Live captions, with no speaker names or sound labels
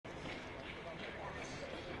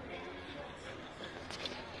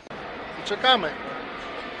Czekamy.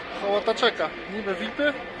 Hołota czeka. Niby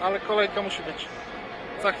VIPy, ale kolejka musi być.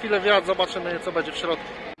 Za chwilę wjazd, zobaczymy co będzie w środku.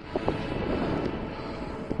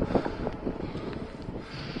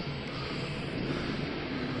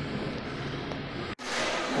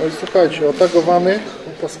 No i słuchajcie, otagowany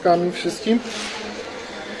opaskami wszystkim.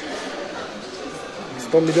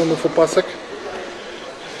 100 milionów opasek.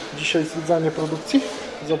 Dzisiaj zwiedzanie produkcji.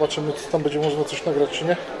 Zobaczymy, czy tam będzie można coś nagrać, czy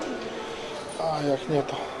nie. A jak nie,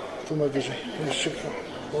 to tu najwyżej. Jeszcze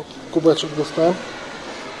kubeczek dostałem.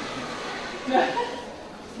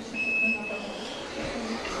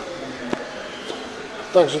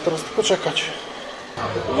 Także teraz tylko czekać.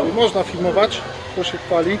 Czyli można filmować, to się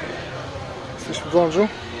chwali. Jesteśmy w Wążu.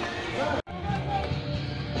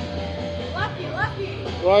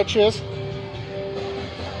 Right, cheers.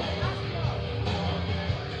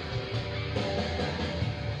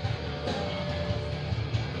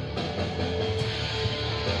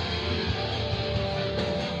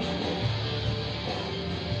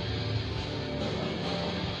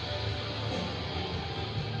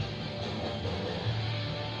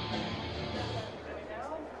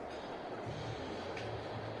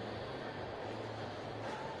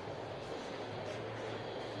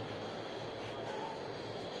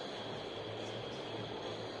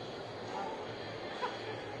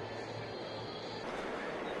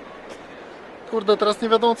 Kurde, teraz nie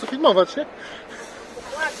wiadomo co filmować, nie?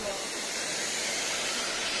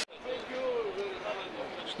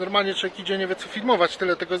 Już normalnie człowiek idzie, nie wie co filmować,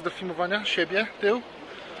 tyle tego jest do filmowania. Siebie, tył,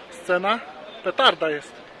 scena, petarda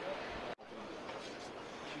jest.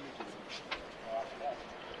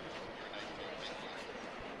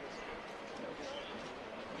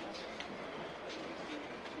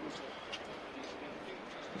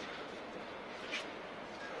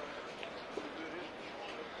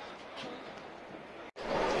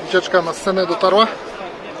 Ucieczka na scenę dotarła.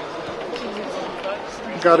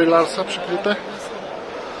 Gary Larsa przykryte.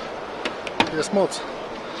 Jest moc.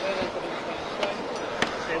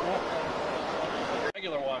 I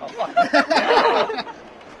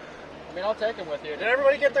mean, I'll take him with you. Did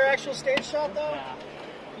everybody get their actual stage shot, though?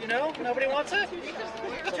 You know? Nobody wants it?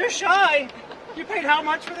 You're shy. You paid how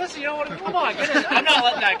much for this? You don't want to... Come on, get it. I'm not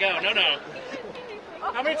letting that go. No, no.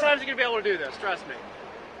 How many times are you going to be able to do this? Trust me.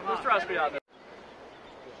 Just trust me on this.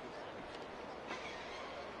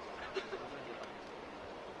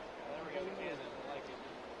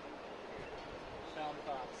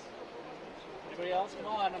 Anybody else?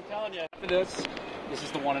 Come on, I'm telling you. After this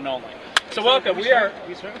is the one and only. So welcome. We are.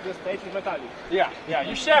 We serve this stage with Metallica. Yeah.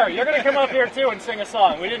 You share. You're going to come up here too and sing a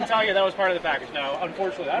song. We didn't tell you that was part of the package. No,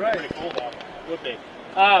 unfortunately, that'd be pretty cool though. Would be.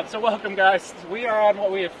 So welcome, guys. We are on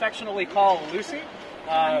what we affectionately call Lucy.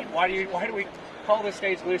 Why do we call this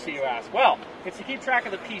stage Lucy, you ask? Well, it's to keep track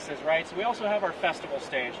of the pieces, right? So we also have our festival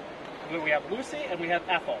stage. We have Lucy and we have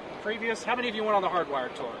Ethel. How many of you went on the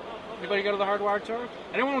Hardwired tour? Anybody go to the Hardwired tour?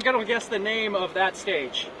 Anyone going to guess the name of that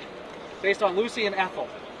stage? Based on Lucy and Ethel.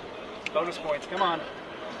 Bonus points, come on.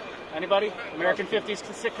 Anybody? American 50s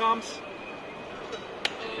sitcoms?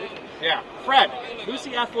 Yeah, Fred.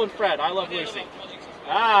 Lucy, Ethel, and Fred. I Love Lucy.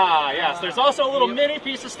 Ah, yes. There's also a little mini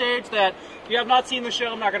piece of stage that, if you have not seen the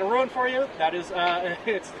show, I'm not going to ruin for you. That is,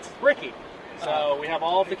 it's Ricky. So we have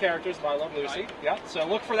all of the characters of I Love Lucy. Yeah. So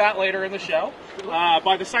look for that later in the show.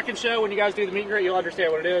 By the second show, when you guys do the meet and greet, you'll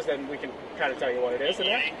understand what it is, and we can kind of tell you what it is. And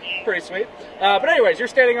pretty sweet. But anyways, you're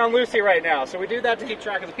standing on Lucy right now. So we do that to keep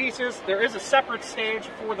track of the pieces. There is a separate stage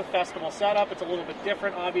for the festival setup. It's a little bit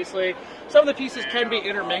different, obviously. Some of the pieces can be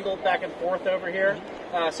intermingled back and forth over here.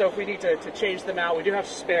 So if we need to change them out, we do have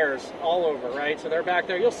spares all over, right? So they're back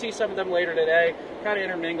there. You'll see some of them later today, kind of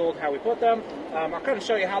intermingled, how we put them. I'll kind of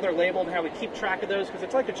show you how they're labeled and how we keep track of those, because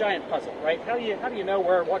it's like a giant puzzle, right? How do you know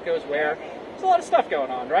what goes where? There's a lot of stuff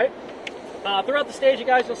going on, right? Throughout the stage, you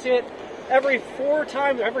guys, you'll see it every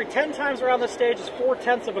 10 times around the stage is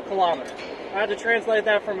 4/10 of a kilometer. I had to translate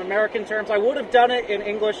that from American terms. I would have done it in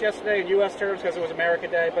English yesterday in U.S. terms because it was America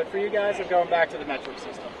Day, but for you guys, I'm going back to the metric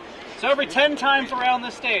system. So every 10 times around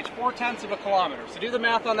this stage, 4/10 of a kilometer. So do the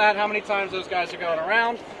math on that, how many times those guys are going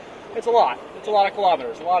around. It's a lot. It's a lot of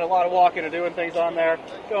kilometers. A lot of walking and doing things on there.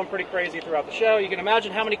 Going pretty crazy throughout the show. You can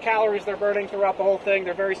imagine how many calories they're burning throughout the whole thing.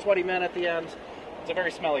 They're very sweaty men at the end. It's a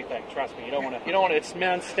very smelly thing. Trust me. You don't want to. It's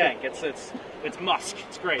men stank. It's musk.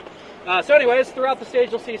 It's great. So anyways, throughout the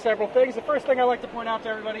stage, you'll see several things. The first thing I like to point out to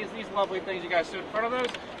everybody is these lovely things you guys see in front of those.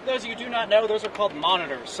 Those of you who do not know, those are called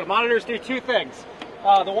monitors. So monitors do two things.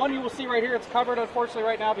 The one you will see right here, it's covered unfortunately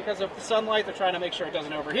right now because of the sunlight. They're trying to make sure it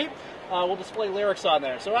doesn't overheat. We'll display lyrics on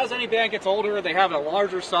there. So as any band gets older, they have a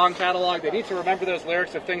larger song catalog. They need to remember those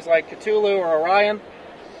lyrics of things like Cthulhu or Orion.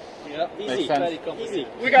 Yeah, Easy. Very easy.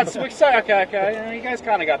 Okay. You guys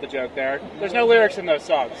kind of got the joke there. There's no lyrics in those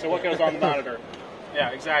songs, so what goes on the monitor?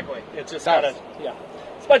 Yeah, exactly. It's just kind of, yeah.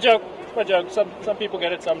 It's my joke. It's my joke. Some people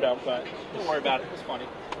get it, some don't, but don't worry about it. It's funny.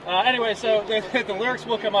 Anyway, so the lyrics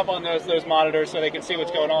will come up on those monitors so they can see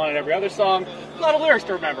what's going on in every other song. A lot of lyrics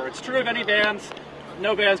to remember. It's true of any bands.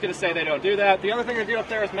 No band's going to say they don't do that. The other thing they do up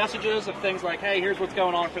there is messages of things like, hey, here's what's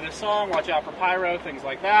going on for this song. Watch out for pyro, things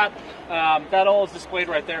like that. That all is displayed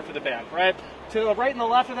right there for the band, right? To the right and the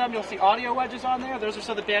left of them, you'll see audio wedges on there. Those are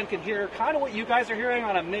so the band can hear kind of what you guys are hearing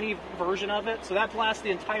on a mini version of it. So that blasts the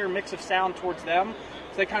entire mix of sound towards them.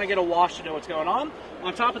 So they kind of get a wash to know what's going on.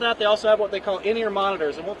 On top of that, they also have what they call in-ear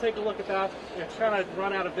monitors, and we'll take a look at that. It's trying to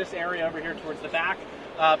run out of this area over here towards the back.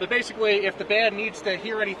 But basically, if the band needs to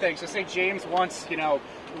hear anything, so say James wants,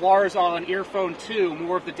 Lars on earphone 2,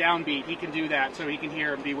 more of the downbeat, he can do that so he can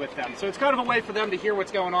hear and be with them. So it's kind of a way for them to hear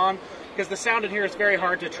what's going on, because the sound in here is very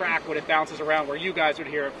hard to track when it bounces around where you guys would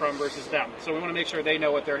hear it from versus them. So we want to make sure they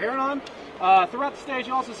know what they're hearing on. Throughout the stage,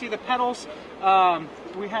 you also see the pedals.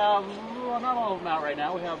 We have, not all of them out right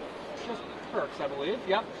now, we have just perks, I believe,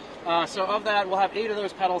 yep. So of that, we'll have 8 of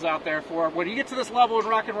those pedals out there for when you get to this level in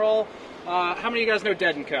rock and roll. How many of you guys know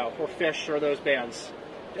Dead & Co. or Fish or those bands?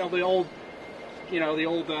 The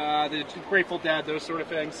Grateful Dead, those sort of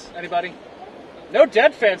things. Anybody? No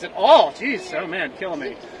Dead fans at all. Jeez, oh man, killing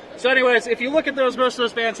me. So anyways, if you look at those, most of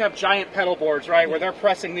those bands have giant pedal boards, right, where they're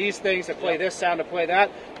pressing these things to play this sound, to play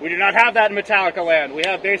that. We do not have that in Metallica land. We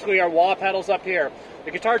have basically our wah pedals up here.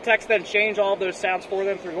 The guitar techs then change all of those sounds for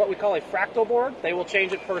them through what we call a fractal board. They will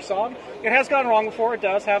change it per song. It has gone wrong before. It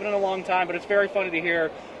does. Haven't in a long time, but it's very funny to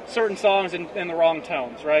hear certain songs in the wrong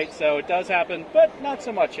tones, right? So it does happen, but not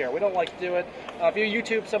so much here. We don't like to do it. If you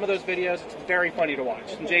YouTube some of those videos, it's very funny to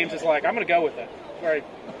watch. And James is like, I'm going to go with it. Right.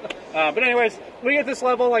 But anyways, when you get this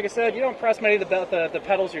level, like I said, you don't press many of the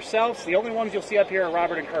pedals yourselves. The only ones you'll see up here are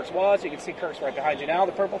Robert and Kirk's wahs. You can see Kirk's right behind you now,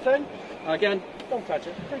 the purple thing. Again, don't touch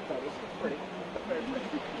it. Take photos. It's pretty.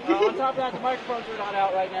 On top of that, the microphones are not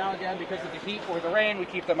out right now, again, because of the heat or the rain. We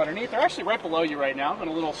keep them underneath. They're actually right below you right now in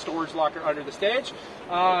a little storage locker under the stage.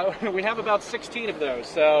 We have about 16 of those,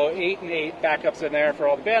 so 8 and 8 backups in there for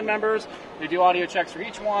all the band members. We do audio checks for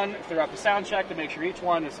each one throughout the sound check to make sure each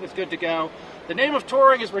one is good to go. The name of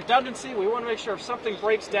touring is redundancy. We want to make sure if something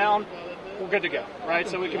breaks down, we're good to go, right?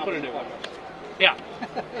 So we can put a new one. Yeah.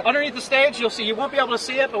 Underneath the stage, you'll see, you won't be able to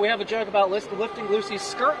see it, but we have a joke about lifting Lucy's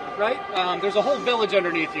skirt, right? There's a whole village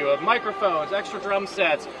underneath you of microphones, extra drum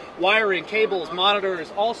sets, wiring, cables,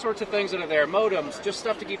 monitors, all sorts of things that are there, modems, just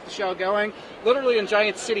stuff to keep the show going. Literally a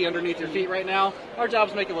giant city underneath your feet right now. Our job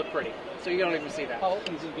is to make it look pretty, so you don't even see that. How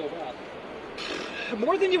often does it go bad?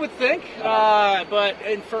 More than you would think, but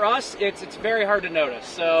for us, it's very hard to notice.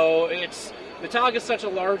 So Metallica is such a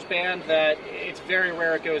large band that it's very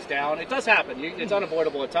rare it goes down. It does happen. It's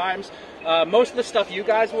unavoidable at times. Most of the stuff you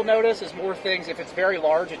guys will notice is more things. If it's very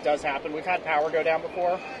large, it does happen. We've had power go down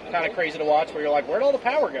before. Kind of crazy to watch where you're like, where'd all the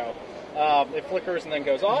power go? It flickers and then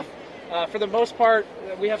goes off. For the most part,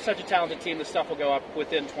 we have such a talented team, the stuff will go up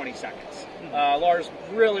within 20 seconds. Lars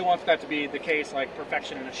really wants that to be the case, like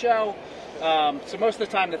perfection in a show. So most of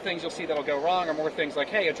the time, the things you'll see that'll go wrong are more things like,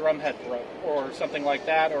 hey, a drum head broke, or something like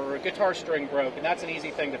that, or a guitar string broke, and that's an easy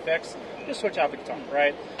thing to fix. Just switch out the guitar,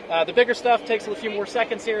 right? The bigger stuff takes a few more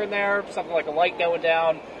seconds here and there, something like a light going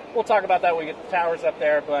down. We'll talk about that when we get the towers up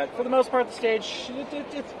there, but for the most part, the stage,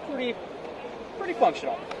 it's pretty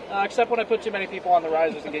functional. Except when I put too many people on the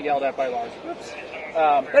risers and get yelled at by Lars. Oops.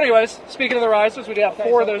 Anyways, speaking of the risers, we do have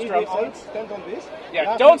 4 of those drum sets. Stand on this?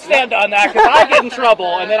 Yeah, don't stand on that, because I get in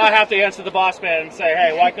trouble, and then I have to answer the boss man and say,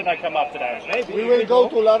 hey, why couldn't I come up today? Maybe we will go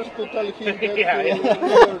to Lars to tell him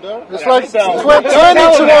that It's like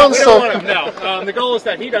 21, so... No, the goal is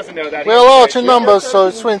that he doesn't know that. We're large in numbers, so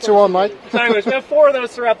it's 21, mate. So anyways, we have 4 of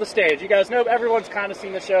those throughout the stage. You guys know everyone's kind of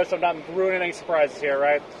seen the show, so I'm not ruining any surprises here,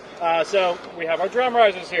 right? So we have our drum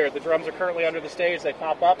risers here. The drums are currently under the stage. They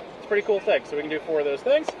pop up. It's a pretty cool thing. So we can do 4 of those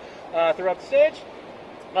things throughout the stage.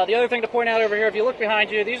 The other thing to point out over here, if you look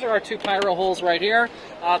behind you, these are our 2 pyro holes right here.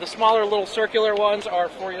 The smaller little circular ones are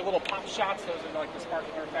for your little pop shots. Those are like the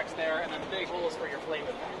sparkler effects there. And then the big hole is for your flame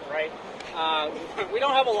effect, right? We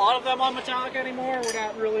don't have a lot of them on Metallica anymore. We're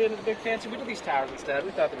not really into the big fancy. We did these towers instead.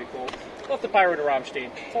 We thought they'd be cool. Left the pyro to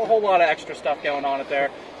Rammstein. It's a whole lot of extra stuff going on up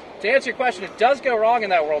there. To answer your question, it does go wrong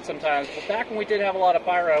in that world sometimes, but back when we did have a lot of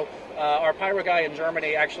pyro, our pyro guy in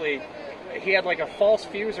Germany actually, he had like a false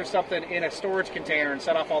fuse or something in a storage container and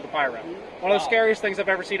set off all the pyro. One of the scariest things I've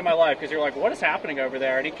ever seen in my life, because you're like, what is happening over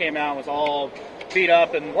there? And he came out and was all beat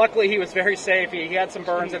up, and luckily he was very safe. He had some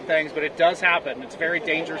burns and things, but it does happen. It's a very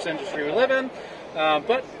dangerous industry we live in.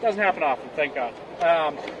 but it doesn't happen often, thank God.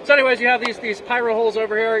 So anyways, you have these pyro holes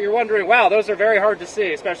over here. You're wondering, wow, those are very hard to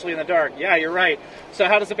see, especially in the dark. Yeah, you're right. So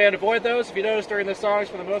how does the band avoid those? If you notice during the songs,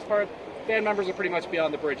 for the most part, band members are pretty much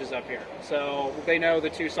beyond the bridges up here. So they know the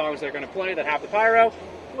 2 songs they're going to play that have the pyro.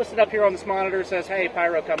 Listed up here on this monitor says, hey,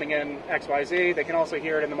 pyro coming in XYZ. They can also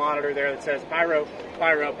hear it in the monitor there that says pyro,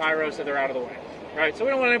 pyro, pyro, so they're out of the way. Right? So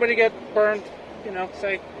we don't want anybody to get burned, you know,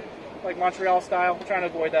 say, like Montreal style. We're trying to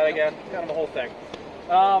avoid that again. Kind of the whole thing.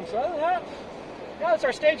 So other than that, yeah, that's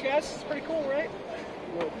our stage, guys. It's pretty cool, right?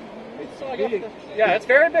 Yeah, it's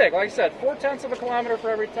very big. Like I said, 4/10 of a kilometer for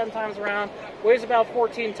every 10 times around. Weighs about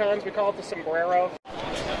 14 tons. We call it the sombrero.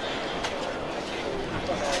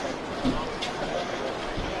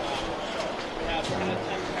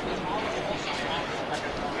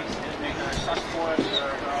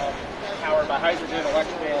 Powered by hydrogen,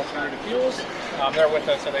 electrical, alternative fuels. They're with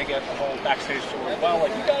us, so they get the whole backstage tour as well,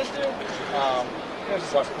 like you guys do. This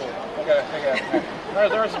is less cool.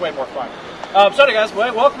 Theirs is way more fun. So, guys,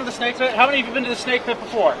 welcome to the Snake Pit. How many of you have been to the Snake Pit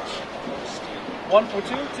before? 1 or 2?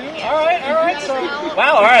 2? All right. So,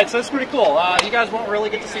 wow, all right. So it's pretty cool. You guys won't really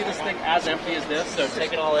get to see this thing as empty as this, so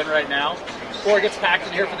take it all in right now. Before it gets packed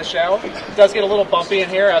in here for the show. It does get a little bumpy in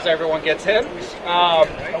here as everyone gets in.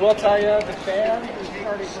 I will tell you, the band is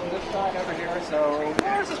starting from this side over here, so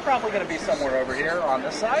theirs is probably going to be somewhere over here on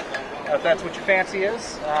this side, if that's what your fancy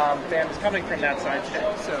is. The band is coming from that side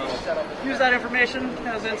today, so use that information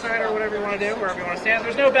as insight or whatever you want to do, wherever you want to stand.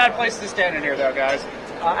 There's no bad places to stand in here, though, guys.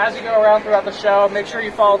 As you go around throughout the show, make sure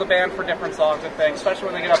you follow the band for different songs and things, especially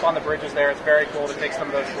when they get up on the bridges there. It's very cool to take some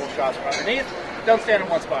of those cool shots from underneath. Don't stand in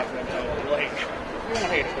one spot for them, though. We'll hate it. We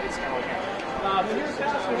won't hate it, but it's kind of like that. Here's we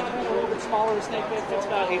have a little bit smaller Snake Pit. It's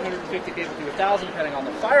about 850 people to 1,000, depending on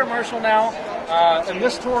the fire marshal now. In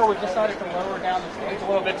this tour, we've decided to lower down the stage a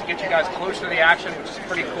little bit to get you guys closer to the action, which is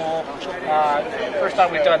pretty cool. First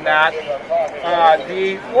time we've done that.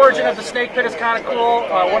 The origin of the Snake Pit is kind of cool.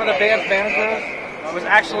 One of the band's managers was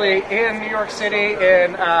actually in New York City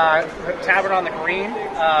in the Tavern on the Green,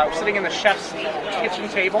 sitting in the chef's kitchen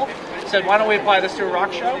table. Said, why don't we apply this to a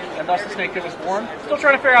rock show? And thus the Snake Pit was born. Still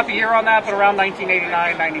trying to figure out the year on that, but around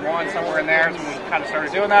 1989, 91, somewhere in there is when we kind of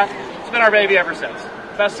started doing that. It's been our baby ever since.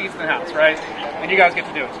 Best seats in the house, right? And you guys get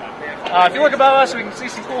to do it tonight. If you look above us, we can see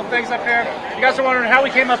some cool things up here. You guys are wondering how we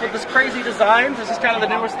came up with this crazy design. This is kind of the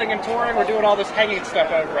newest thing in touring. We're doing all this hanging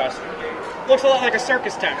stuff over us. Looks a lot like a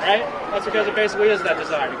circus tent, right? That's because it basically is that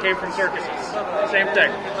design. It came from circuses. Same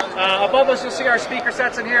thing. Above us, you'll see our speaker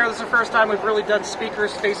sets in here. This is the first time we've really done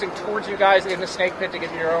speakers facing towards you guys in the Snake Pit to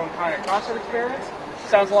get your own kind of concert experience.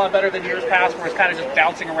 Sounds a lot better than years past where it's kind of just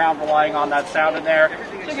bouncing around, relying on that sound in there.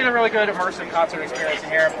 So you get a really good immersive concert experience in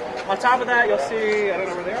here. On top of that, you'll see, I don't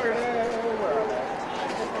know where they are today.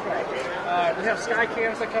 We have sky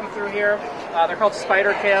cams that come through here. They're called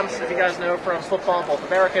spider cams, if you guys know from football, both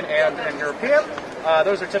American and European.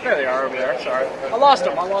 Those are there they are over there, sorry. I lost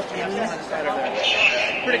them on the side of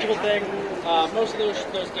there. Pretty cool thing. Most of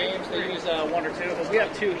those games, they use 1 or 2, but we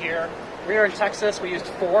have 2 here. We are in Texas, we used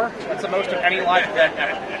 4. That's the most of any live event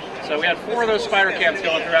ever. So we had 4 of those spider cams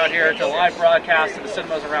going throughout here to live broadcast to the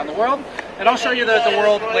cinemas around the world. And I'll show you the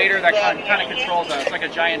world later that kind of controls that. It's like a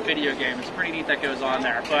giant video game. It's pretty neat that goes on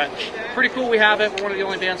there. But pretty cool we have it. We're one of the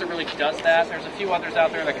only bands that really does that. There's a few others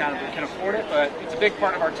out there that kind of can afford it, but it's a big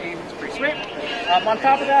part of our team. It's pretty sweet. On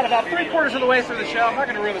top of that, about 3/4 of the way through the show, I'm not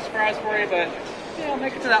going to ruin the surprise for you, but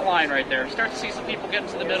make it to that line right there. Start to see some people get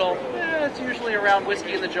into the middle. It's usually around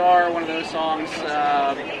Whiskey in the Jar, one of those songs.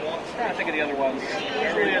 I'm trying to think of the other ones.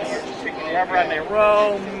 Usually it's Wherever I May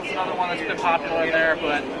Roam. It's another one that's been popular in there,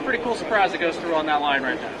 but pretty cool surprise that goes through on that line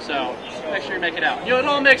right there. So make sure you make it out. It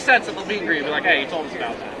all makes sense at the Meet&Greet. Be like, hey, you told us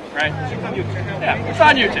about that, right? It's on YouTube. Yeah, it's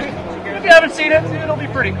on YouTube. If you haven't seen it, it'll be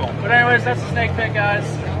pretty cool. But anyways, that's the Snake Pit, guys.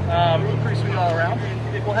 Pretty sweet all around.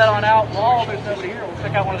 We'll head on out. While there's nobody here, we'll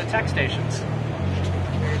check out one of the tech stations.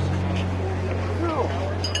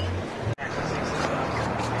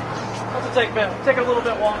 Take a little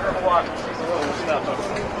bit longer of a walk to see some little stuff.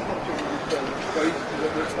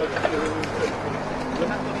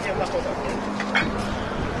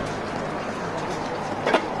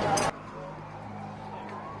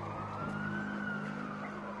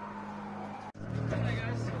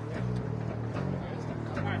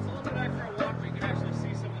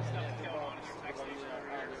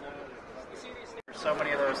 So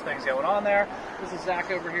many of those things going on there. This is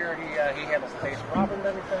Zach over here. He handles the bass Robert and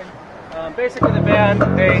everything. Basically, the band,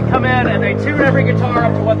 they come in and they tune every guitar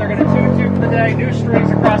up to what they're going to tune to for the day. New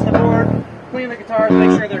strings across the board. Clean the guitars,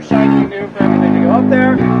 make sure they're shiny new for everything to go up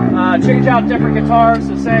there. Change out different guitars.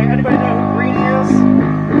 So say, anybody know who Greedy is?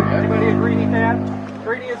 Anybody a Greedy fan?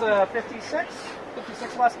 Greedy is a 56.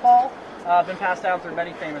 '66 Les Paul. Been passed down through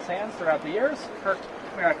many famous hands throughout the years. Kirk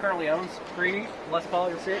currently owns Greenie Les Paul.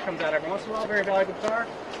 You'll see it comes out every once in a while. Very valuable guitar.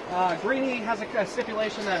 Greenie has a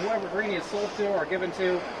stipulation that whoever Greenie is sold to or given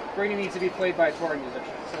to, Greenie needs to be played by a touring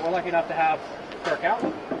musician. So we're lucky enough to have Kirk out.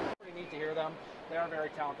 Pretty neat to hear them. They are very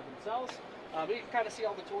talented themselves. But you can kind of see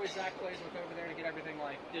all the toys Zach plays with over there to get everything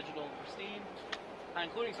like digital and pristine,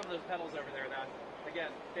 including some of those pedals over there that,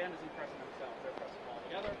 again, band is impressive themselves. They're impressive all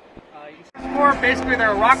together. Basically,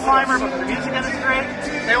 they're a rock climber, but for the music industry,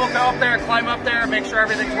 they will go up there, climb up there, make sure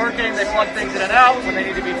everything's working. They plug things in and out when they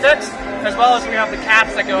need to be fixed, as well as we have the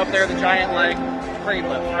cats that go up there, the giant leg crane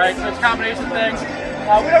lift, right? So it's a combination of things.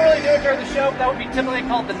 We don't really do it during the show, but that would be typically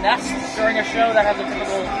called the nest during a show that has a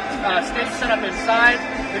typical stage set up inside.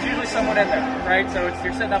 There's usually someone in there, right? So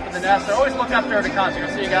you're sitting up in the nest. So always look up there at a concert.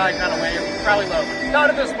 You'll see a guy kind of wave, probably low. Not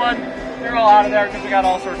at this one. They're all out of there because we got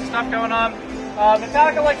all sorts of stuff going on.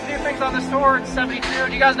 Metallica likes to do things on this tour. It's 72.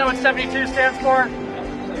 Do you guys know what 72 stands for?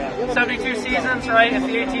 72 seasons, right? It's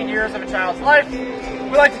the 18 years of a child's life.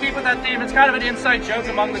 We like to keep with that theme. It's kind of an inside joke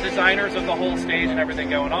among the designers of the whole stage and everything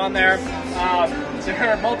going on there. There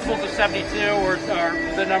are multiples of 72 or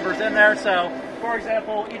the numbers in there. So, for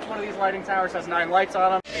example, each one of these lighting towers has 9 lights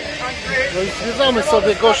on them. No i zwiedzamy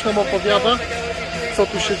sobie, gość nam opowiada, co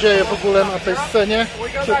tu się dzieje w ogóle na tej scenie,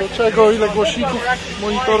 co do czego, ile głośników,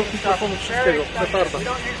 monitorów, mikrofonów, wszystkiego. Petarda.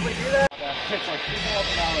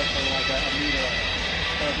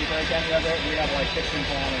 So if you break any of it, we have like 15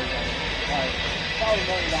 kilometers of it. Probably $1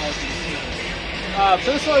 million for the season.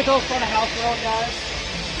 So this is what we call front of house world, guys.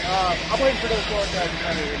 I'm waiting for those door guys to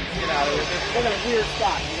come in and get out of here. They're in a weird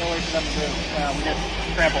spot. You gotta wait for them to move. We get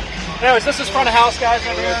trampled. Anyways, this is front of house, guys,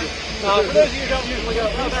 over here. For those of you who don't usually go,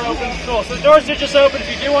 oh, they're open. Cool. So the doors did just open. If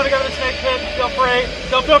you do want to go to the snake pit, feel free.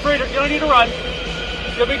 Don't feel free to, you don't need to run.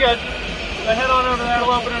 You'll be good. But head on over there,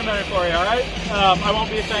 it'll open in a minute for you, alright? I won't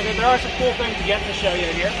be offended. There are some cool things to get to show you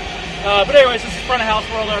here. But anyways, this is front of house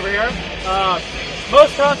world over here.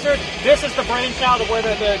 Most concerts, this is the brainchild of where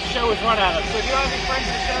the show is run out of. So if you don't have any friends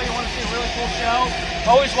at the show, you want to see a really cool show,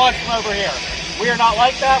 always watch from over here. We are not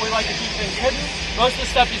like that. We like to keep things hidden. Most of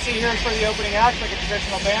the stuff you see here is for the opening act, like a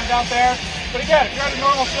traditional band out there. But again, if you're at a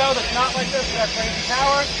normal show that's not like this, we have crazy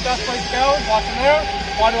towers, the best place to go is watch them there.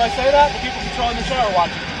 Why do I say that? The people controlling the show are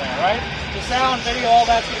watching from there, right? The sound, video, all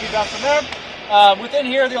that's going to be best from there. Within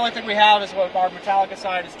here, the only thing we have is what our Metallica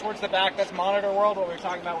side is towards the back. That's monitor world, what we were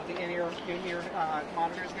talking about with the in-ear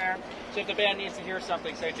monitors there. So if the band needs to hear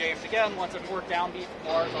something, say James again, wants a more downbeat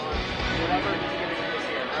bars on, whatever, he's going to do this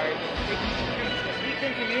here, right? We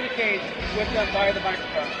can communicate with them via the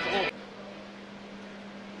microphone.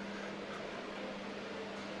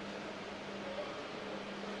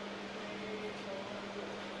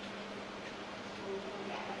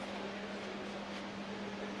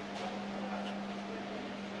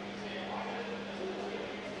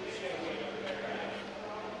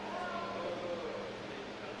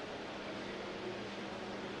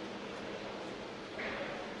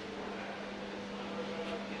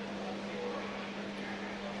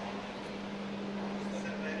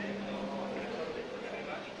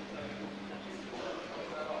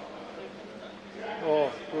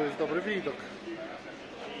 O, tu jest dobry widok.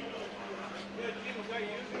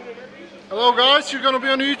 Hello guys, you're gonna be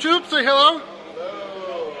on YouTube, say hello.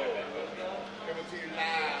 Hello. Coming to you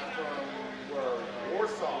live from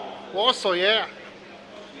Warsaw. Warsaw, yeah.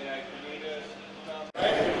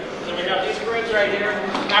 So we got these grids right here.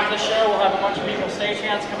 After the show, we'll have a bunch of people,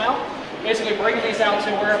 stagehands, come out. Basically bringing these out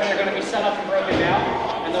to wherever they're going to be set up and broken down.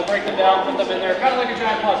 And they'll break them down, put them in there, kind of like a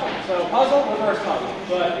giant puzzle. So puzzle, reverse puzzle.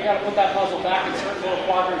 But you got to put that puzzle back in certain little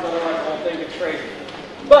quadrants, otherwise the whole thing gets crazy.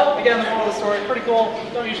 But again, the moral of the story, pretty cool.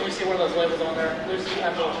 Don't usually see one of those labels on there. There's the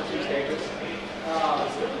envelope for 2 stages.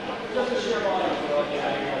 Just a sheer volume.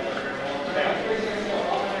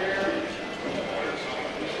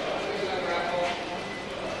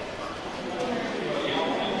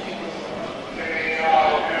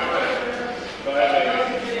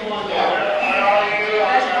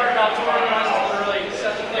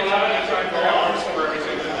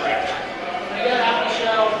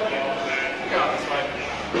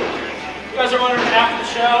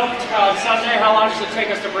 Sunday, how long does it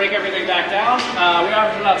take us to break everything back down? We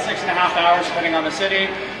average about 6.5 hours depending on the city.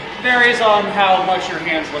 Varies on how much your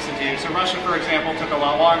hands listen to you. So Russia, for example, took a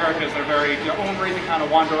lot longer because they're very ornery, they kind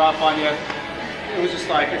of wander off on you. It was just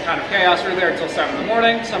like a kind of chaos. We were there until 7 in the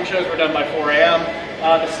morning. Some shows were done by 4 a.m.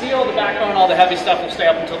 The steel, the backbone, all the heavy stuff will stay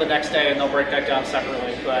up until the next day and they'll break that down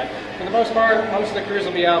separately. But for the most part, most of the crews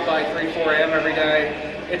will be out by 3, 4 a.m. every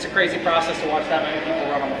day. it's a crazy process to watch that many people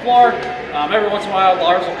run on the floor. Every once in a while,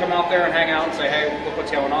 Lars will come out there and hang out and say, hey, look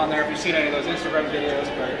what's going on there. If you've seen any of those Instagram videos,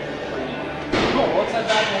 but cool. Well, let's head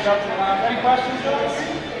back and we'll go to the lounge. Any questions, guys?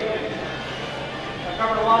 I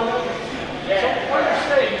covered a lot of those. Yeah. So what you're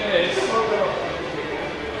saying is,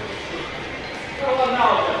 a lot of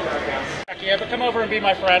knowledge up there, I guess. Yeah, but come over and be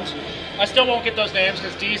my friend. I still won't get those names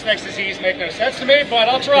because D's next to Z's make no sense to me, but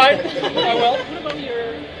I'll try. I will. What about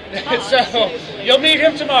your... So, you'll meet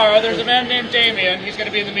him tomorrow. There's a man named Damien. He's going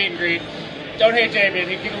to be in the meet and greet. Don't hate Damien.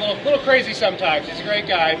 He can get a little crazy sometimes. He's a great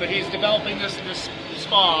guy, but he's developing this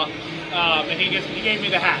spa, and he gave me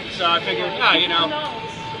the hat. So I figured, you know,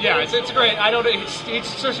 yeah, it's great.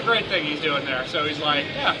 It's such a great thing he's doing there. So he's like,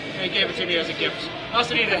 yeah, and he gave it to me as a gift. I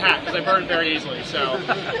also needed a hat because I burn very easily. So,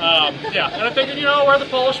 yeah, and I figured, you know, I'll wear the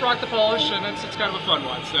Polish, rock the Polish, and it's kind of a fun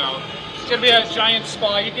one. So. It's going to be a giant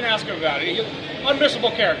spa. You can ask him about it.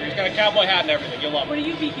 Unmissable character. He's got a cowboy hat and everything. You'll love it. Will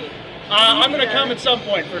you be here? I'm going to come at some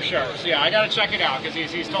point for sure. So yeah, I got to check it out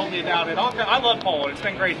because he's told me about it. I love Poland. It's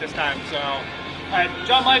been great this time. So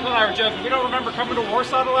John Michael and I were joking. We don't remember coming to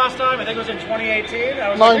Warsaw the last time. I think it was in 2018. I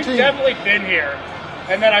was like, we've definitely been here.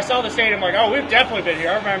 And then I saw the stadium. Like, oh, we've definitely been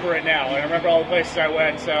here. I remember it now. And I remember all the places I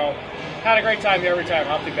went. So. Had a great time every time.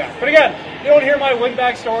 I'll be back. But again, if you want to hear my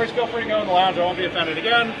wingback stories, feel free to go in the lounge. I won't be offended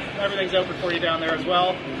again. Everything's open for you down there as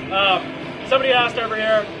well. Somebody asked over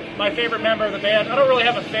here, my favorite member of the band. I don't really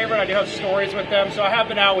have a favorite. I do have stories with them. So I have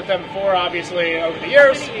been out with them before, obviously, over the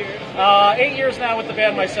years. 8 years now with the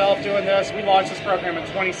band myself doing this. We launched this program in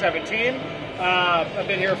 2017. I've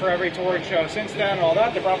been here for every touring show since then and all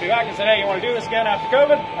that. They brought me back and said, hey, you want to do this again after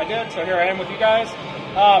COVID? I did, so here I am with you guys.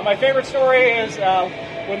 My favorite story is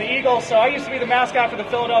when the Eagles, so I used to be the mascot for the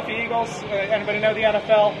Philadelphia Eagles. Anybody know the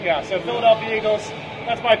NFL? Yeah, so Philadelphia Eagles,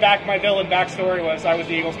 that's my villain backstory was I was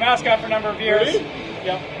the Eagles mascot for a number of years. Really?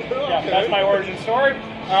 Yeah, that's my origin story.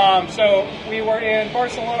 So we were in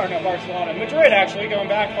Madrid actually, going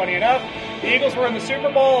back, funny enough. The Eagles were in the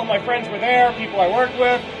Super Bowl, and my friends were there, people I worked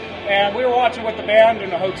with, and we were watching with the band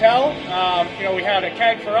in a hotel. You know, we had a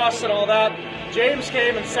keg for us and all that. James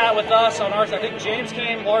came and sat with us on ours. I think James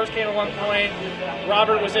came, Lars came at one point,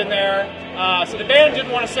 Robert was in there. So the band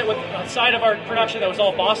didn't want to sit with a side of our production that was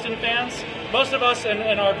all Boston fans. Most of us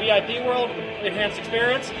in our VIP world, enhanced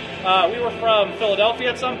experience, we were from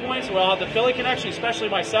Philadelphia at some point, so we all had the Philly connection, especially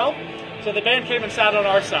myself. So the band came and sat on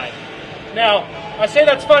our side. Now, I say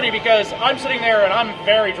that's funny because I'm sitting there and I'm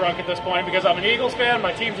very drunk at this point because I'm an Eagles fan,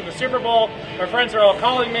 my team's in the Super Bowl, my friends are all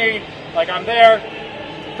calling me like I'm there.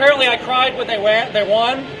 Apparently I cried when they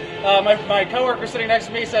won. My coworker sitting next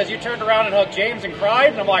to me says, you turned around and hugged James and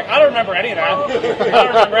cried? And I'm like, I don't remember any of that. I don't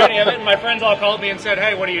remember any of it. And my friends all called me and said,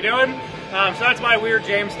 hey, what are you doing? So that's my weird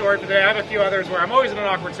James story for today. I have a few others where I'm always in an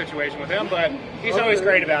awkward situation with him, but he's always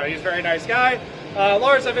great about it. He's a very nice guy.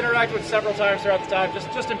 Lars I've interacted with several times throughout the time,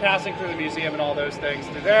 just in passing through the museum and all those things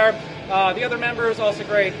through there. The other members also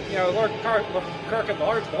great. You know, Kirk and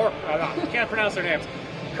Lars, I can't pronounce their names.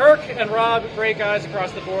 Kirk and Rob, great guys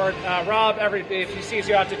across the board. Rob, if he sees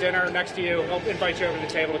you out to dinner next to you, he'll invite you over to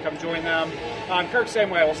the table to come join them. Kirk, same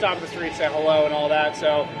way. We'll stop in the street, say hello and all that.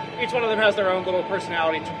 So each one of them has their own little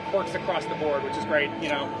personality, quirks across the board, which is great. You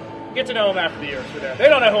know, get to know them after the years for there. They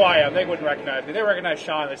don't know who I am. They wouldn't recognize me. They recognize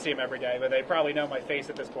Sean. They see him every day, but they probably know my face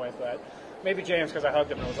at this point. But maybe James because I hugged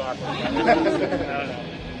him and it was awkward. I don't know.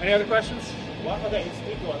 Any other questions? Why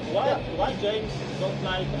James don't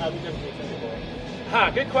like American anymore?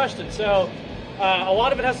 Good question. So a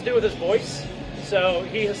lot of it has to do with his voice. So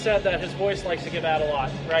he has said that his voice likes to give out a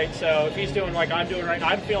lot, right? So if he's doing like I'm doing right now,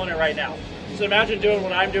 I'm feeling it right now. So imagine doing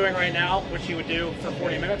what I'm doing right now, which he would do for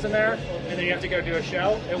 40 minutes in there, and then you have to go do a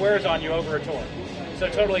show. It wears on you over a tour. So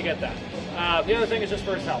totally get that. The other thing is just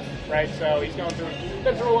for his health, right? So he's been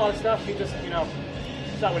through a lot of stuff. He just, you know,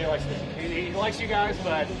 it's not what he likes to do. He likes you guys,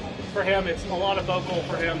 but for him, it's a lot of vocal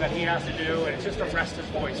for him that he has to do, and it's just to rest his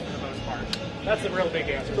voice for the most part. That's the real big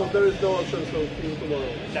answer. So there is no option for you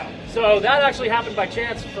tomorrow? No. So that actually happened by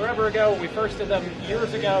chance forever ago when we first did them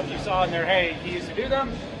years ago. If you saw in there, hey, he used to do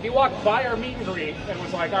them. He walked by our meet and greet and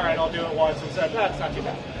was like, all right, I'll do it once, and said, that's not too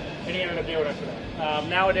bad. And he ended up doing it for them.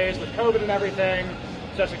 Nowadays, with COVID and everything,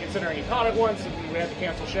 especially considering he caught it once and we had to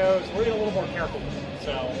cancel shows, we're getting a little more careful with it.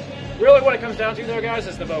 So really what it comes down to, though, guys,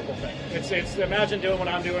 is the vocal thing. It's imagine doing what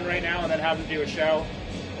I'm doing right now and then having to do a show.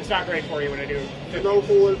 It's not great for you when I do. You know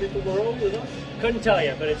who will be tomorrow with us? Couldn't tell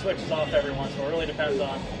you, but it switches off every once, so it really depends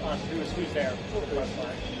on who's there for the most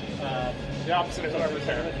part. The opposite is whoever's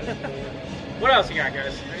there. What else you got,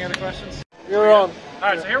 guys? Any other questions? You're on. All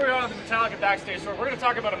right, so here we are on the Metallica Backstage store. We're going to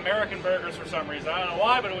talk about American burgers for some reason. I don't know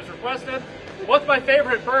why, but it was requested. What's my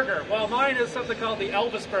favorite burger? Well, mine is something called the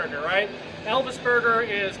Elvis burger, right? Elvis burger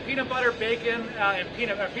is peanut butter, bacon, and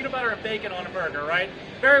peanut butter and bacon on a burger, right?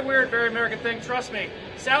 Very weird, very American thing. Trust me,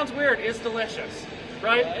 sounds weird, it's delicious,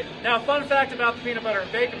 right? Now, fun fact about the peanut butter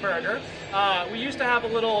and bacon burger: we used to have a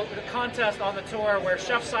little contest on the tour where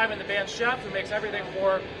Chef Simon, the band's chef, who makes everything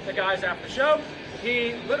for the guys after the show,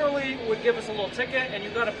 he literally would give us a little ticket, and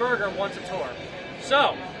you got a burger once a tour.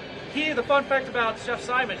 So, the fun fact about Chef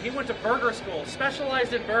Simon, he went to burger school,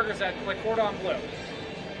 specialized in burgers at like Cordon Bleu.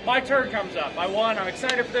 My turn comes up. I won. I'm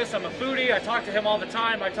excited for this. I'm a foodie. I talk to him all the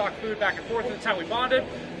time. I talk food back and forth. That's how we bonded.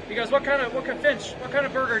 He goes, what kind of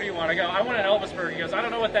burger do you want? I go, I want an Elvis burger. He goes, I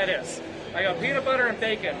don't know what that is. I go, peanut butter and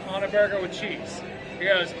bacon on a burger with cheese. He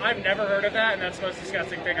goes, I've never heard of that, and that's the most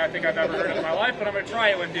disgusting thing I think I've ever heard in my life, but I'm going to try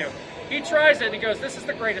it with you. He tries it, and he goes, this is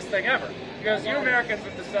the greatest thing ever. He goes, you Americans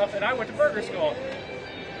with this stuff, and I went to burger school.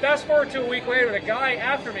 Fast forward to a week later, the guy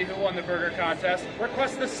after me who won the burger contest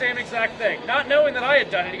requested the same exact thing, not knowing that I had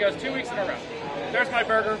done it. He goes, 2 weeks in a row. There's my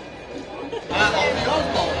burger.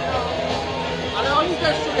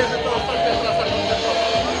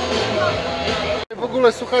 W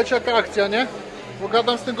ogóle słuchajcie, jaka akcja, nie? Bo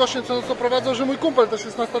gadam z tym gościem, co nas oprowadzał, że mój kumpel też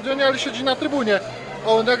jest na stadionie, ale siedzi na trybunie. A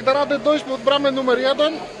on jak da radę dojść pod bramę numer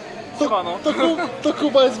 1, to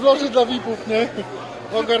Kuba jest w loży dla VIP-ów, nie?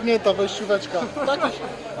 Ogarnięta wejścióweczka.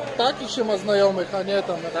 Takich się ma znajomych, a nie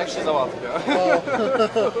tam. Tak się załatwia. No.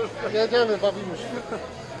 Jedziemy, bawimy się.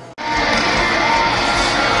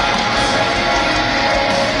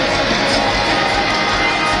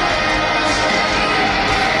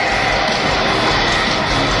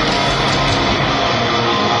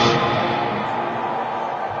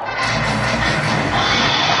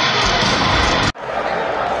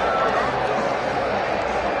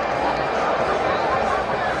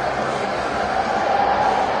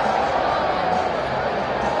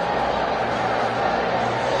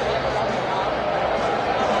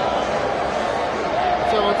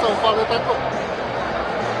 Całą falę taką.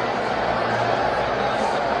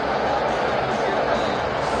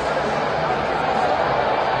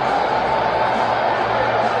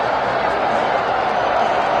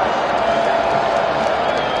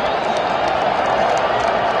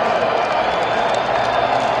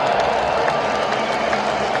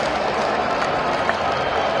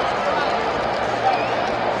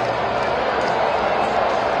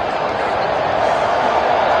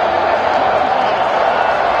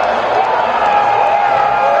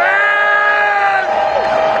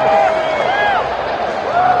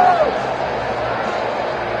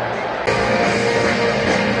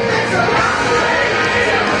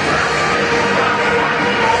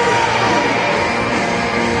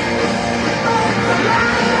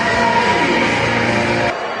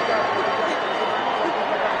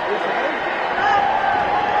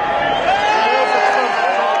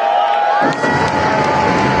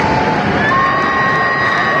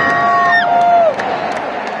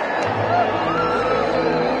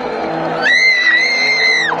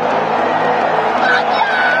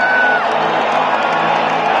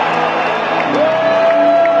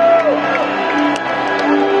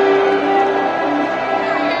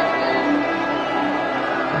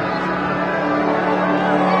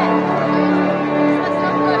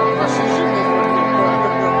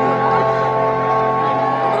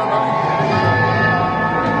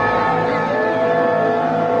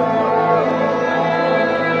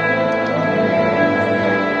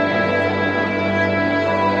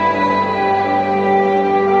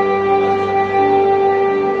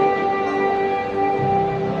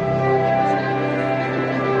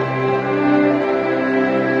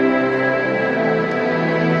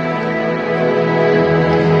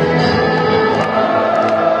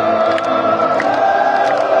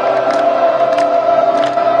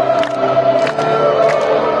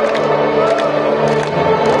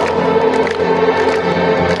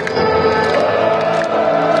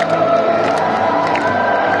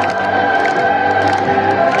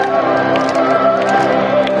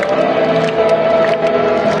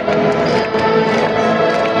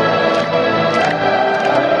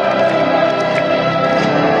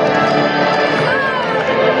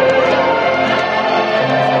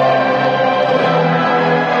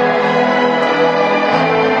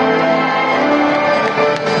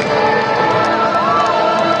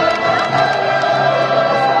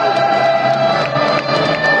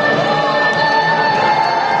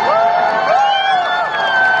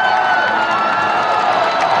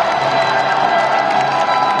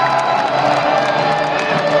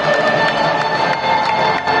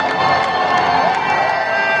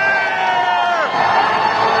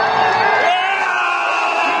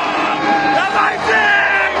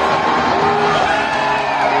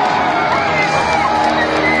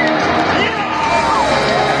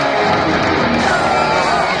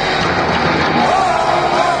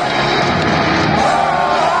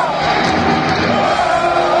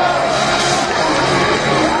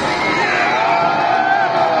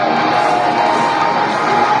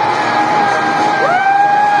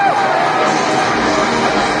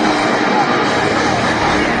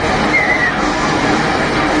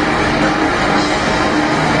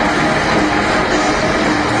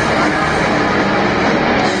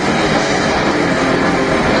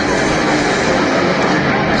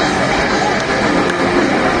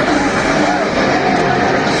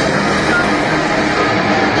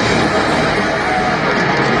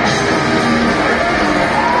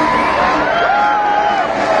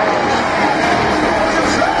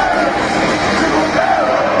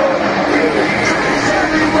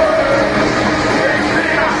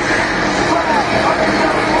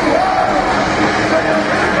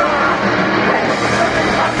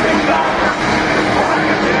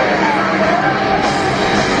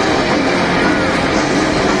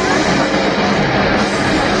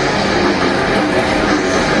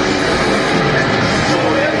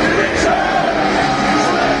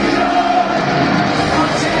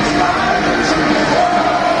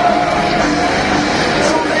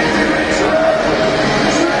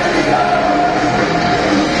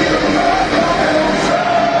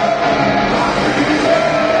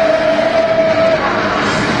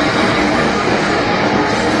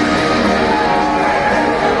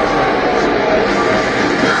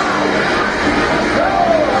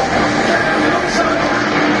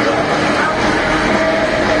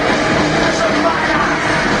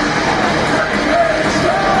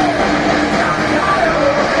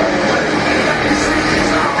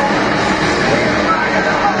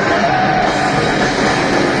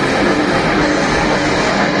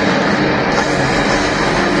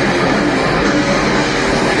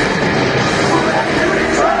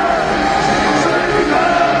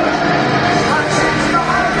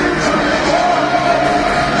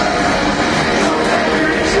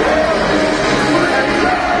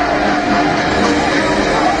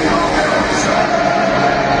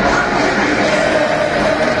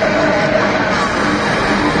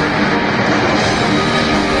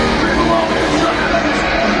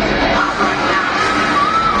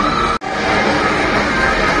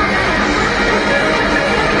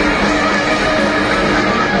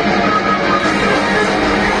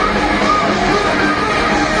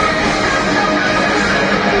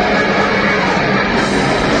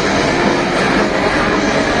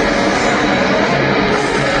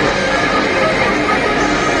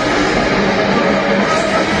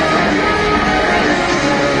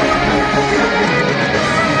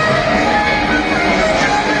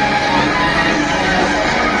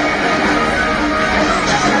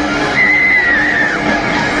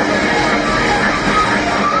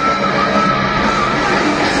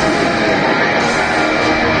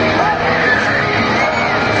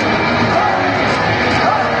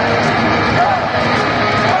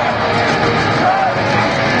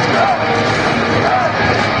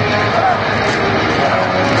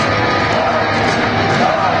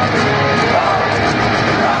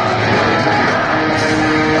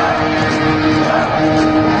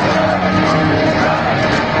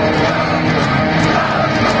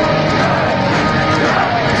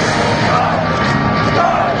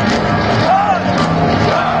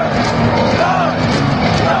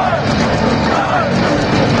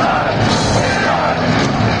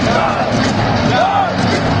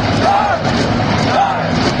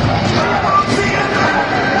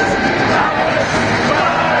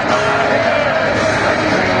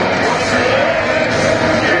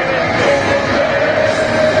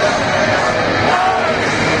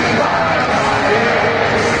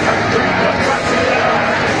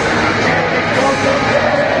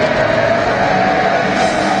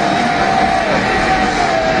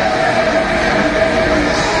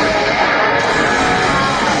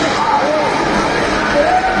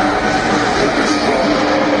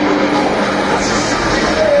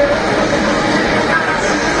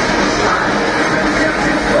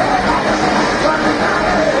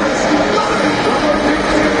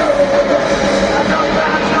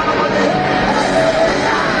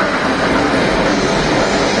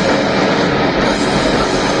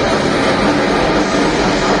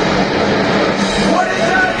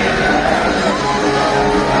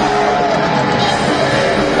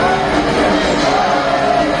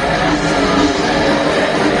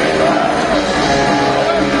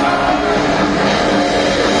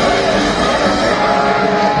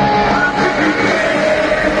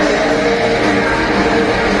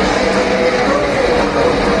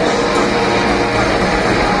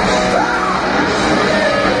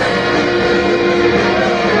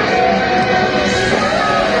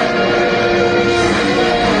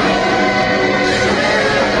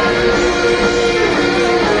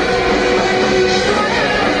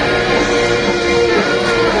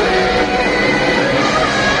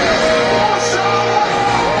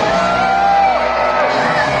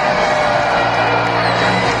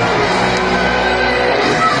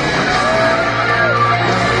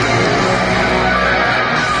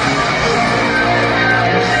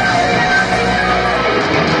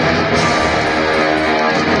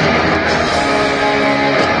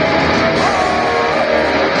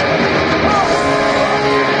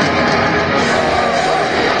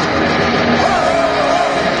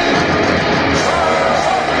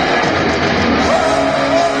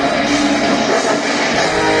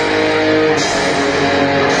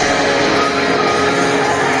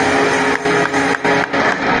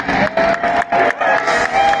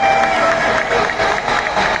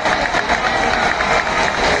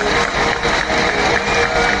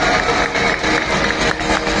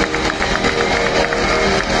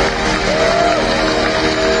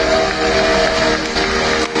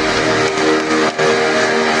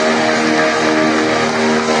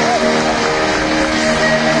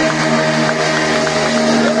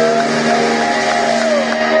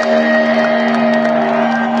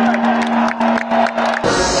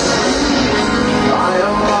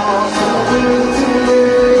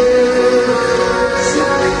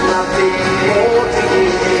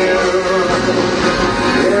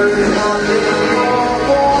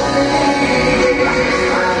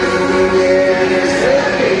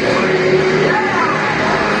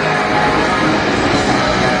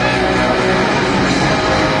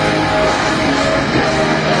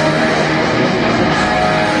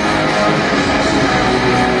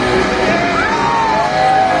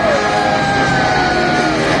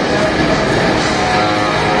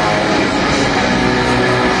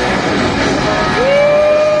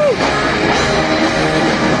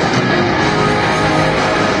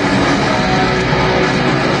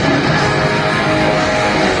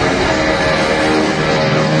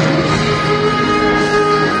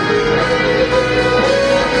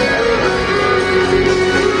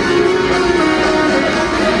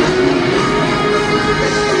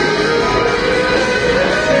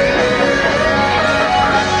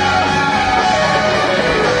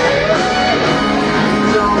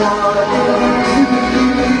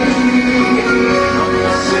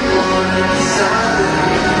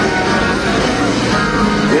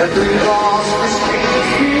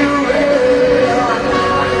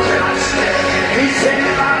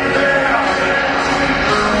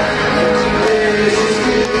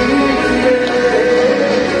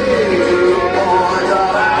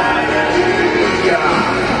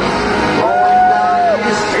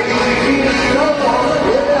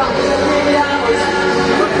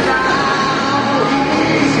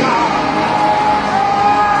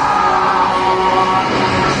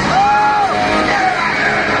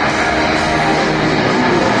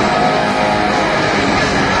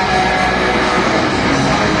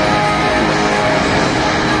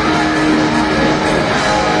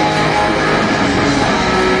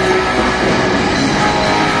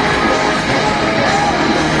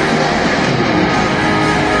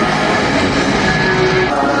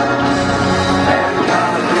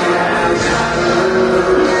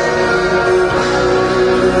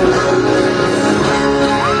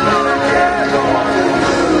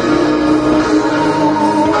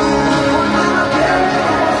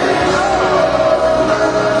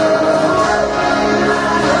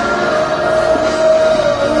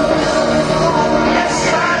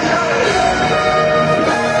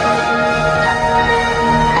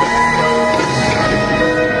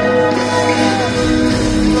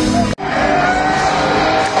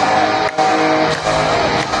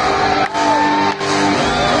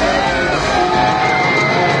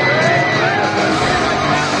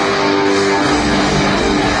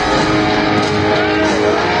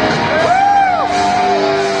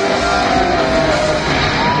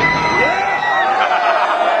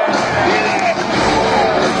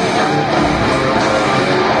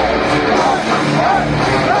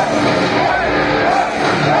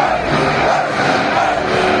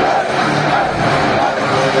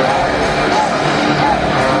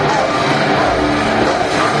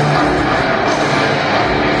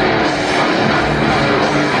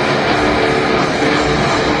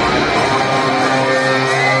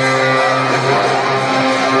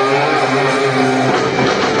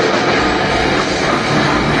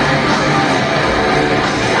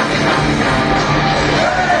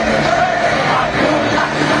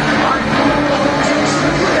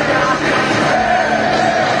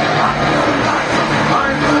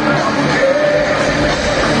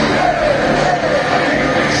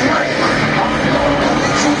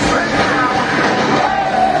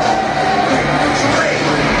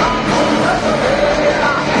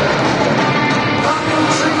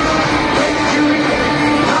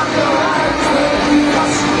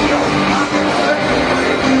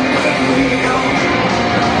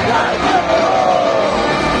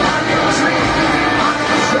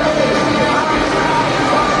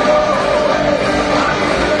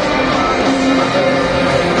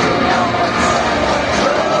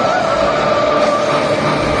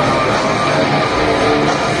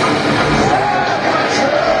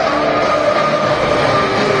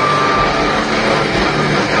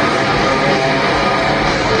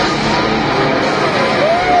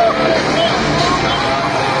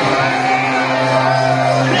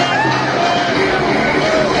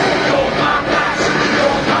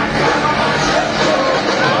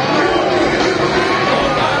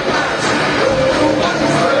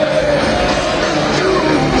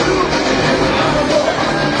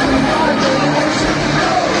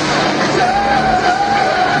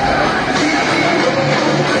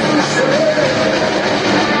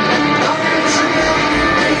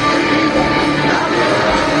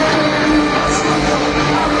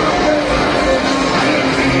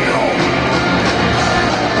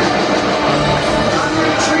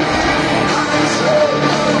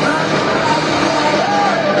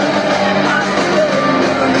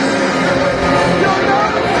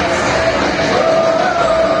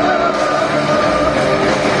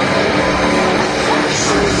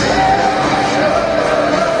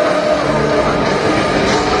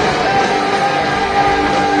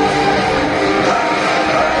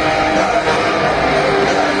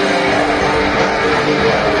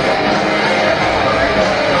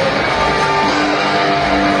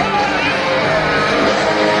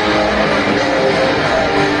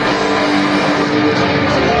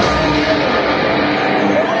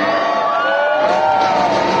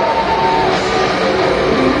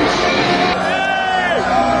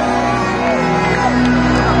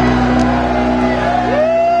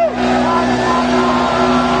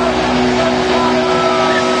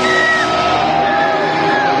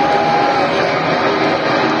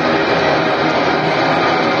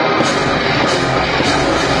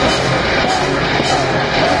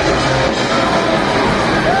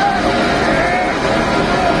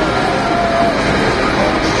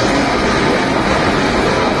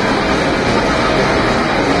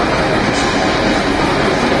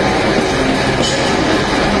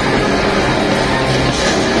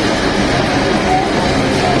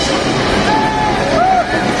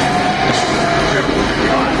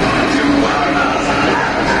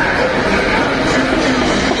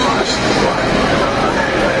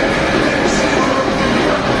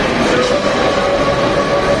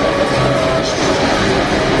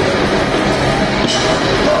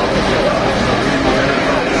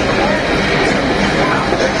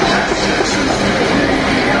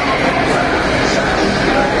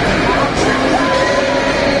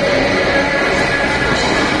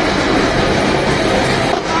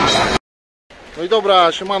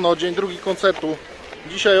 dobra, siemano, dzień drugi koncertu.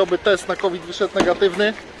 Dzisiaj oby test na COVID wyszedł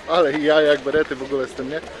negatywny, ale ja jak berety w ogóle z tym,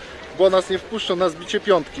 nie? Bo nas nie wpuszczą na zbicie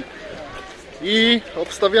piątki. I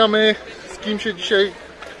obstawiamy, z kim się dzisiaj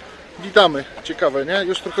witamy. Ciekawe, nie?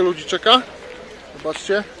 Już trochę ludzi czeka.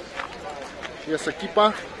 Zobaczcie. Jest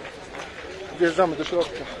ekipa. Wjeżdżamy do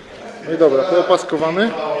środka. No i dobra, to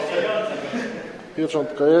opaskowany.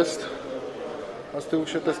 Pieczątka jest. A z tyłu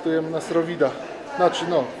się testujemy na srowida. Znaczy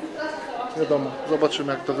no, wiadomo,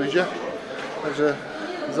 zobaczymy jak to wyjdzie. Także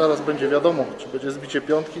zaraz będzie wiadomo, czy będzie zbicie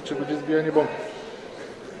piątki, czy będzie zbijanie bomb.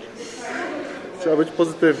 Trzeba być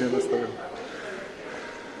pozytywnie nastawiony.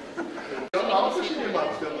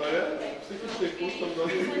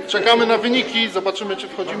 Czekamy na wyniki, zobaczymy czy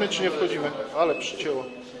wchodzimy, czy nie wchodzimy. Ale przycięło.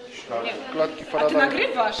 Klatki Faraday. A ty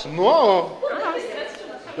nagrywasz? No!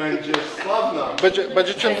 Będziesz sławna.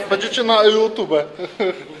 Będziecie na YouTube.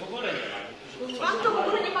 To w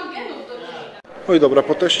ogóle nie ma genów do No i dobra,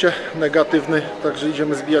 po teście negatywny, także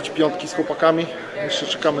idziemy zbijać piątki z chłopakami. Jeszcze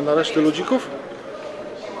czekamy na resztę ludzików.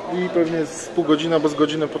 I pewnie z pół godziny albo z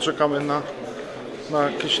godzinę poczekamy na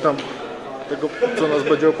jakieś tam tego, co nas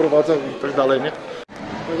będzie oprowadzał i tak dalej, nie?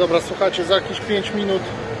 No dobra, słuchajcie, za jakieś 5 minut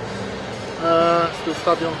z tym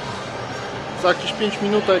stadion. Za jakieś 5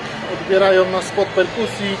 minutek odbierają nas spot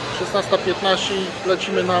perkusji, 16:15,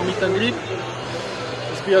 lecimy na Meet&Greet.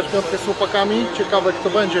 Zbijać piątkę z chłopakami. Ciekawe kto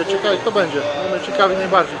będzie, mamy ciekawi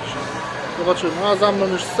najbardziej dzisiaj. Zobaczymy, a za mną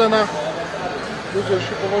już scena. Ludzie już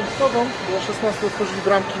się powoli wchodzą, bo o 16 otworzyli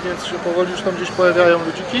bramki, więc się powoli już tam gdzieś pojawiają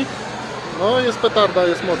ludziki. No jest petarda,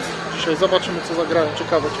 jest moc dzisiaj, zobaczymy co zagrają,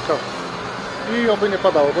 ciekawe. I oby nie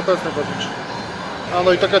padało, bo to jest najważniejsze. A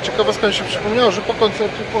no i taka ciekawostka mi się przypomniała, że po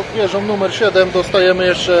koncercie pod wieżą numer 7 dostajemy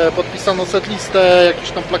jeszcze podpisaną setlistę,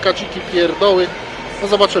 jakieś tam plakaciki, pierdoły. No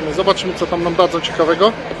zobaczymy co tam nam dadzą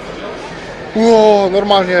ciekawego.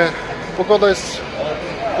 Normalnie pogoda jest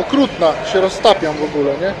okrutna, się roztapiam w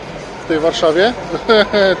ogóle, nie? W tej Warszawie.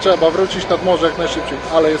 Trzeba wrócić nad morze jak najszybciej,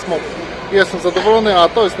 ale jest moc. Jestem zadowolony, a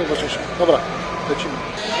to jest najważniejsze. Dobra, lecimy.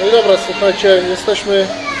 No i dobra, słuchajcie, jesteśmy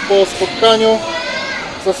po spotkaniu.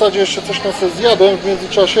 W zasadzie jeszcze coś tam sobie zjadłem w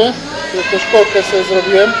międzyczasie. Jakąś kolkę sobie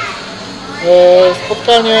zrobiłem.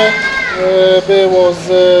 Spotkanie było z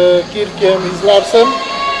Kirkiem i z Larsem.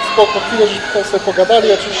 Spoko, chwilę żeśmy tam sobie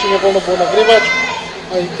pogadali. Oczywiście nie wolno było nagrywać.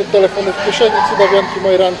 A i te telefony w kieszeni, cudawianki,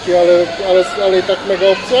 majranki, ale i tak mega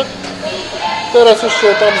opcja. Teraz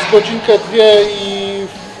jeszcze tam z godzinkę, dwie i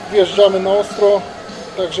wjeżdżamy na ostro.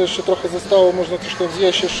 Także jeszcze trochę zostało, można coś tam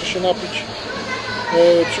zjeść, jeszcze się napić.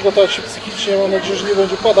 Przygotować się psychicznie, mam nadzieję, że nie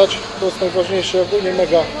będzie padać. To jest najważniejsze, ogólnie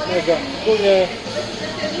mega. Ogólnie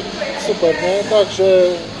super, nie? Także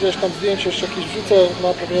gdzieś tam zdjęcie jeszcze jakieś wrzucę,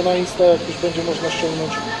 pewnie na Insta, jak już będzie można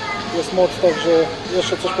ściągnąć. Jest moc, także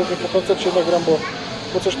jeszcze coś pewnie po koncercie nagram,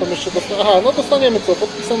 bo coś tam jeszcze dostaniemy. Aha, no dostaniemy co?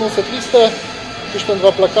 Podpisaną setlistę, jakieś tam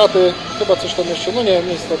 2 plakaty, chyba coś tam jeszcze, no nie wiem,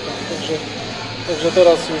 niestety. Także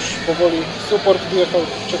teraz już powoli support wyjechał,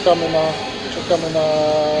 czekamy na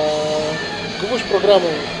gwóźdź programu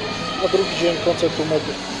na drugi dzień koncertu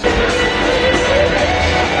Medy.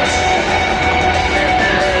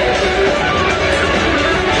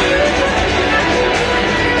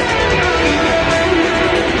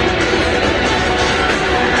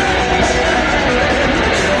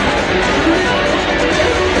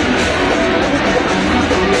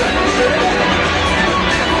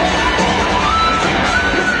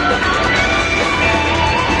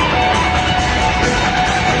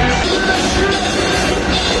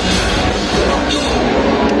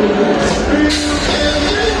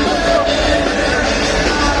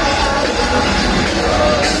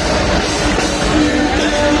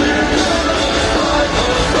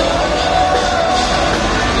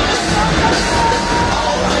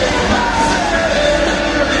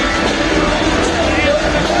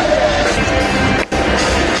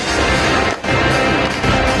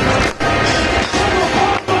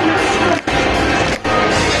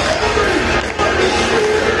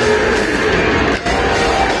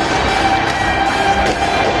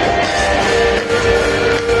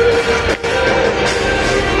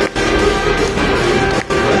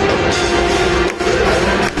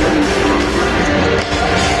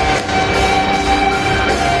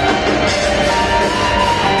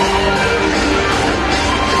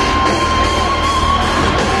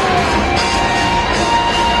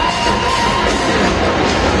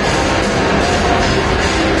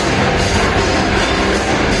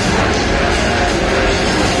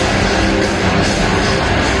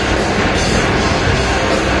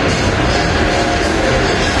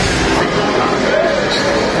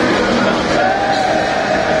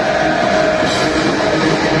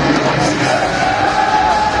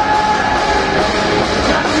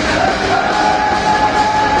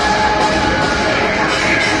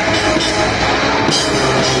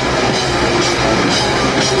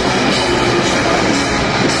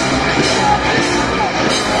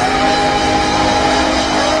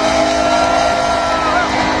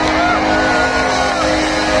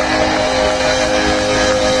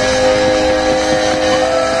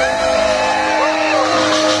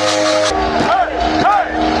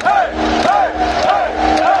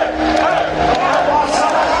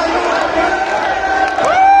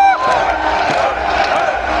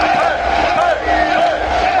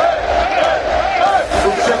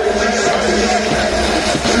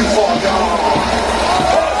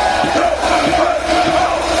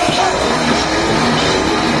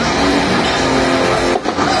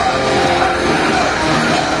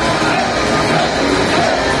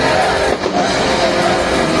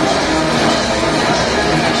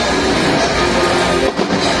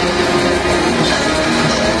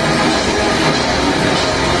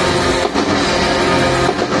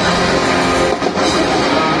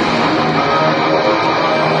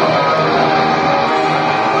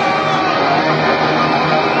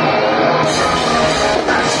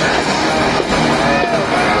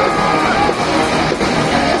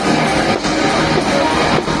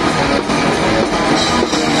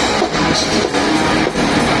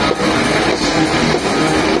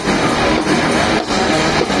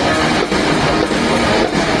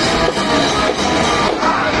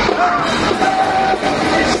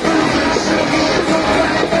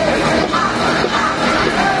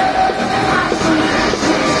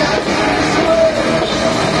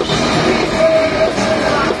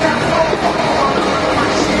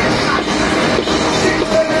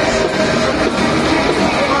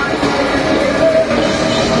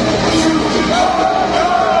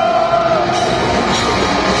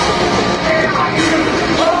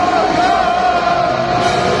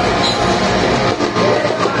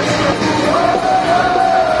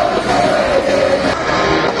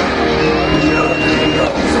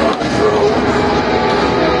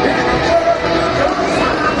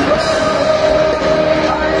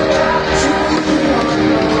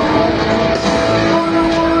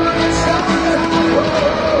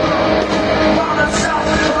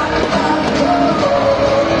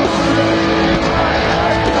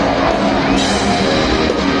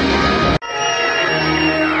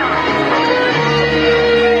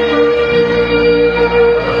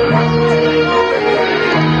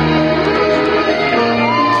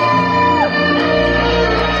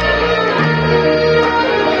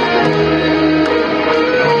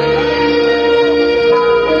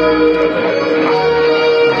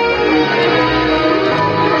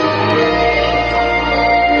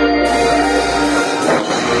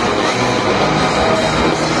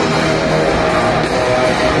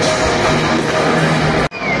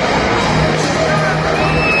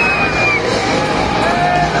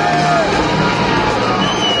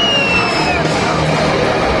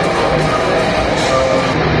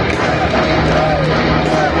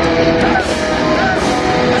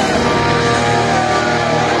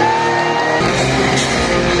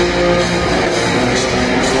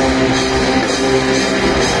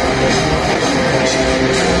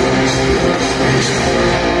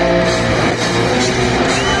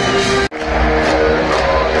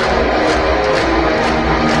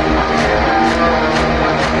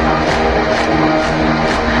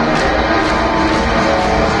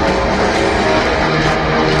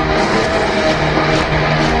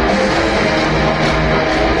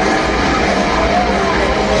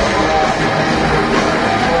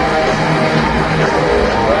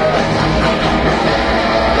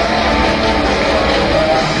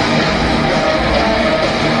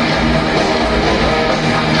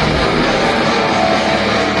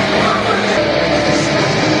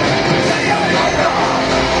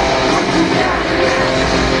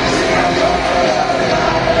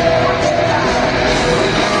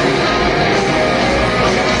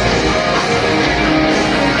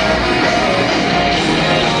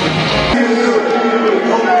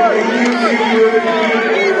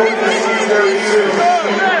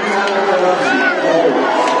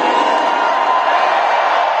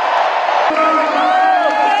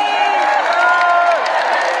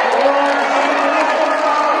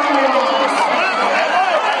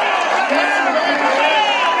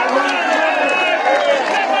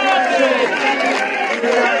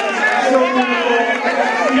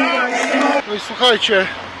 Słuchajcie,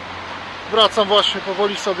 wracam właśnie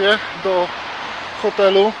powoli sobie do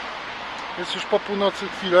hotelu. Jest już po północy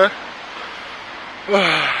chwilę.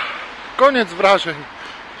 Koniec wrażeń,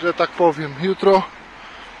 że tak powiem. Jutro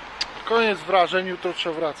koniec wrażeń, jutro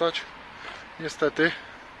trzeba wracać. Niestety.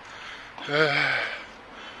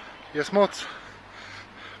 Jest moc.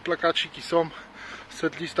 Plakaciki są.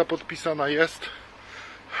 Setlista podpisana jest.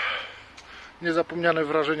 Niezapomniane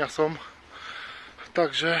wrażenia są.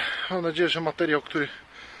 Także mam nadzieję, że materiał, który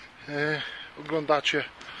oglądacie,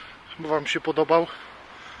 Wam się podobał.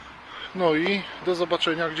 No i do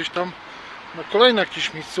zobaczenia gdzieś tam na kolejnej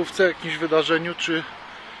jakiejś miejscówce, jakimś wydarzeniu, czy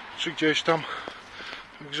gdzieś tam.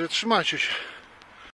 Także trzymajcie się.